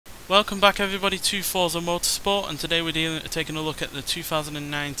Welcome back everybody to Forza Motorsport, and today we're taking a look at the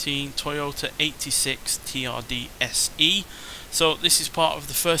 2019 Toyota 86 TRD SE. So this is part of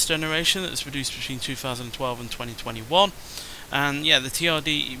the first generation that was produced between 2012 and 2021. And yeah, the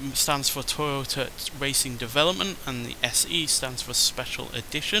TRD stands for Toyota Racing Development and the SE stands for Special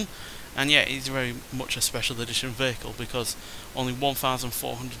Edition. And yeah, it's very much a special edition vehicle because only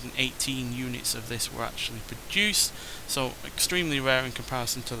 1,418 units of this were actually produced, so extremely rare in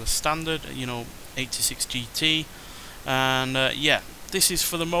comparison to the standard, 86 GT. And yeah, this is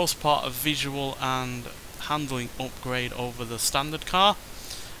for the most part a visual and handling upgrade over the standard car,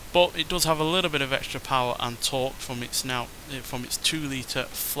 but it does have a little bit of extra power and torque from its 2-litre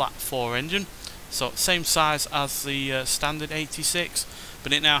flat 4 engine. So same size as the standard 86,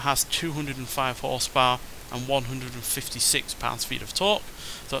 but it now has 205 horsepower and 156 pounds-feet of torque.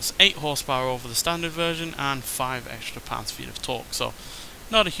 So that's 8 horsepower over the standard version and 5 extra pounds-feet of torque. So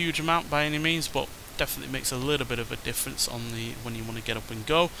not a huge amount by any means, but definitely makes a little bit of a difference on when you want to get up and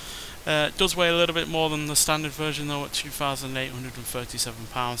go. It does weigh a little bit more than the standard version though, at 2,837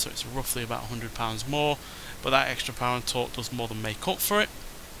 pounds, so it's roughly about 100 pounds more, but that extra power and torque does more than make up for it.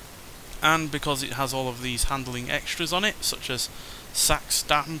 And because it has all of these handling extras on it, such as Sachs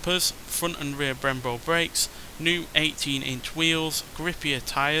dampers, front and rear Brembo brakes, new 18-inch wheels, grippier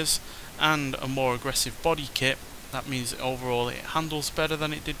tyres, and a more aggressive body kit, that means overall it handles better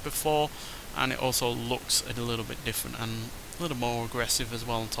than it did before, and it also looks a little bit different and a little more aggressive as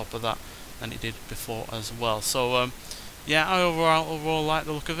well on top of that than it did before as well. So yeah, I overall like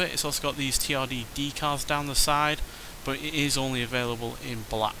the look of it. It's also got these TRD decals down the side, but it is only available in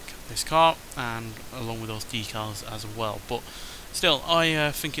black, this car, and along with those decals as well. But still,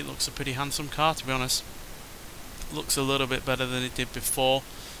 I think it looks a pretty handsome car, to be honest. It looks a little bit better than it did before,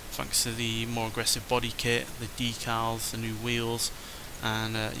 thanks to the more aggressive body kit, the decals, the new wheels,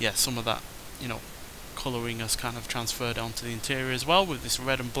 and yeah, some of that, colouring has kind of transferred onto the interior as well, with this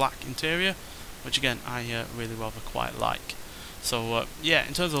red and black interior, which again, I really rather quite like. So yeah,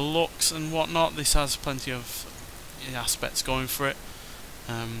 in terms of looks and whatnot, this has plenty of aspects going for it.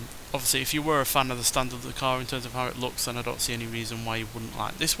 Obviously, if you were a fan of the standard of the car in terms of how it looks, then I don't see any reason why you wouldn't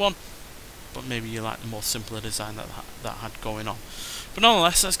like this one, but maybe you like the more simpler design that had going on. But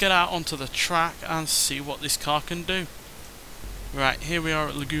nonetheless, let's get out onto the track and see what this car can do. Right, here we are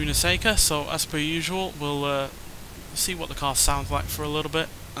at Laguna Seca, so as per usual, we'll see what the car sounds like for a little bit,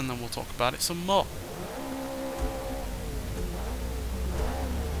 and then we'll talk about it some more.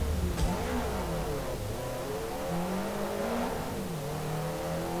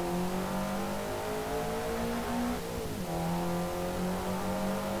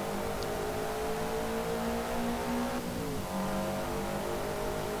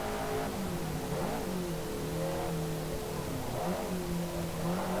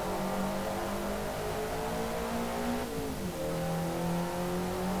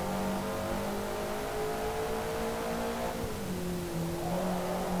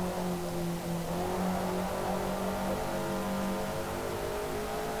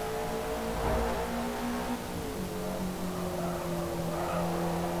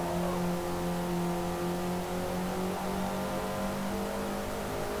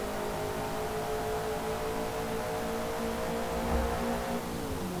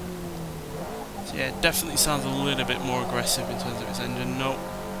 Yeah, it definitely sounds a little bit more aggressive in terms of its engine note.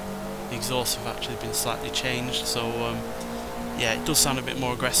 The exhausts have actually been slightly changed, so yeah, it does sound a bit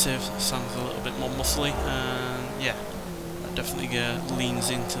more aggressive. It sounds a little bit more muscly, and yeah, that definitely leans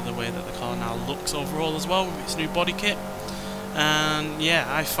into the way that the car now looks overall as well with its new body kit. And yeah,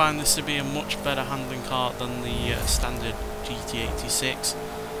 I find this to be a much better handling car than the standard GT86.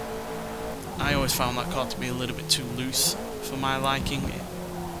 I always found that car to be a little bit too loose for my liking.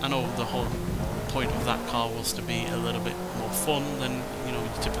 I know the whole point of that car was to be a little bit more fun than your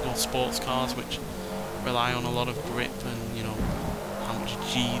typical sports cars, which rely on a lot of grip and how much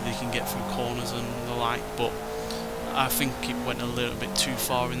G they can get through corners and the like. But I think it went a little bit too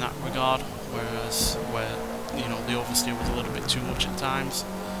far in that regard, whereas the oversteer was a little bit too much at times.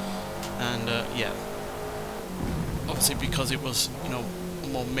 And yeah, obviously because it was a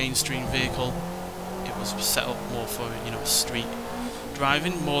more mainstream vehicle, it was set up more for street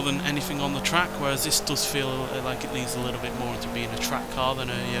driving more than anything on the track, whereas this does feel like it leans a little bit more into being a track car than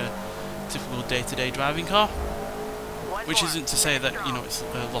a typical day-to-day driving car. Which isn't to say that it's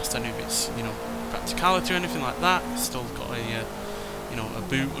lost any of its practicality or anything like that. It's still got a a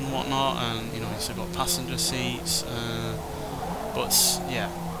boot and whatnot, and it's still got passenger seats. But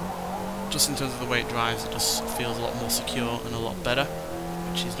yeah, just in terms of the way it drives, it just feels a lot more secure and a lot better,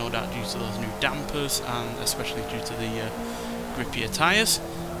 which which is no doubt due to those new dampers and especially due to the grippier tyres.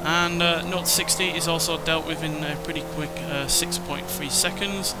 And 0 to 60 is also dealt with in a pretty quick 6.3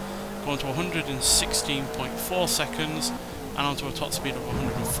 seconds, going to 116.4 seconds, and onto a top speed of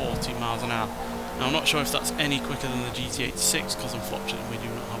 140 miles an hour. Now I'm not sure if that's any quicker than the GT86, because unfortunately we do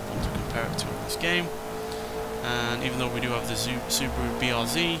not have one to compare it to in this game. And even though we do have the Subaru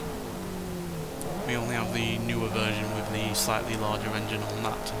BRZ, we only have the newer version with the slightly larger engine on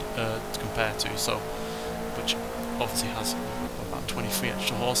that to compare to, so which obviously has about 23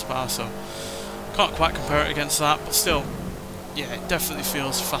 extra horsepower, so can't quite compare it against that, but still, yeah, it definitely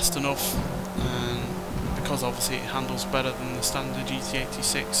feels fast enough, and because obviously it handles better than the standard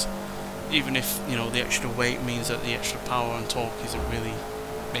GT86, even if, you know, the extra weight means that the extra power and torque isn't really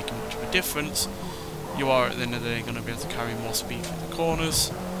making much of a difference, you are at the end of the day going to be able to carry more speed through the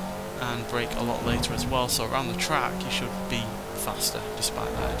corners and brake a lot later as well, so around the track you should be faster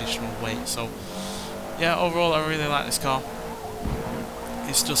despite that additional weight. So yeah, overall I really like this car.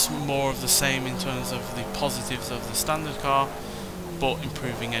 It's just more of the same in terms of the positives of the standard car, but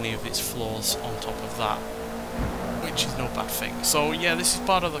improving any of its flaws on top of that, which is no bad thing. So yeah, this is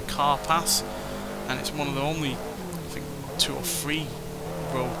part of the car pass, and it's one of the only, I think, 2 or 3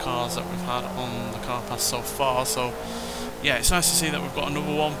 road cars that we've had on the car pass so far. So yeah, it's nice to see that we've got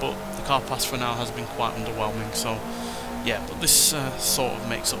another one, but the car pass for now has been quite underwhelming. So yeah, but this sort of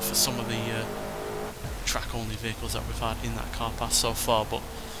makes up for some of the track only vehicles that we've had in that car pass so far. But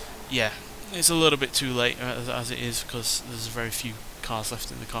yeah, it's a little bit too late as it is, because there's very few cars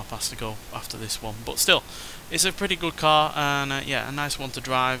left in the car pass to go after this one. But still, it's a pretty good car, and yeah, a nice one to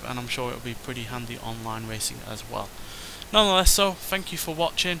drive, and I'm sure it'll be pretty handy online racing as well. Nonetheless, so thank you for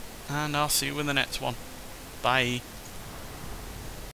watching, and I'll see you in the next one. Bye.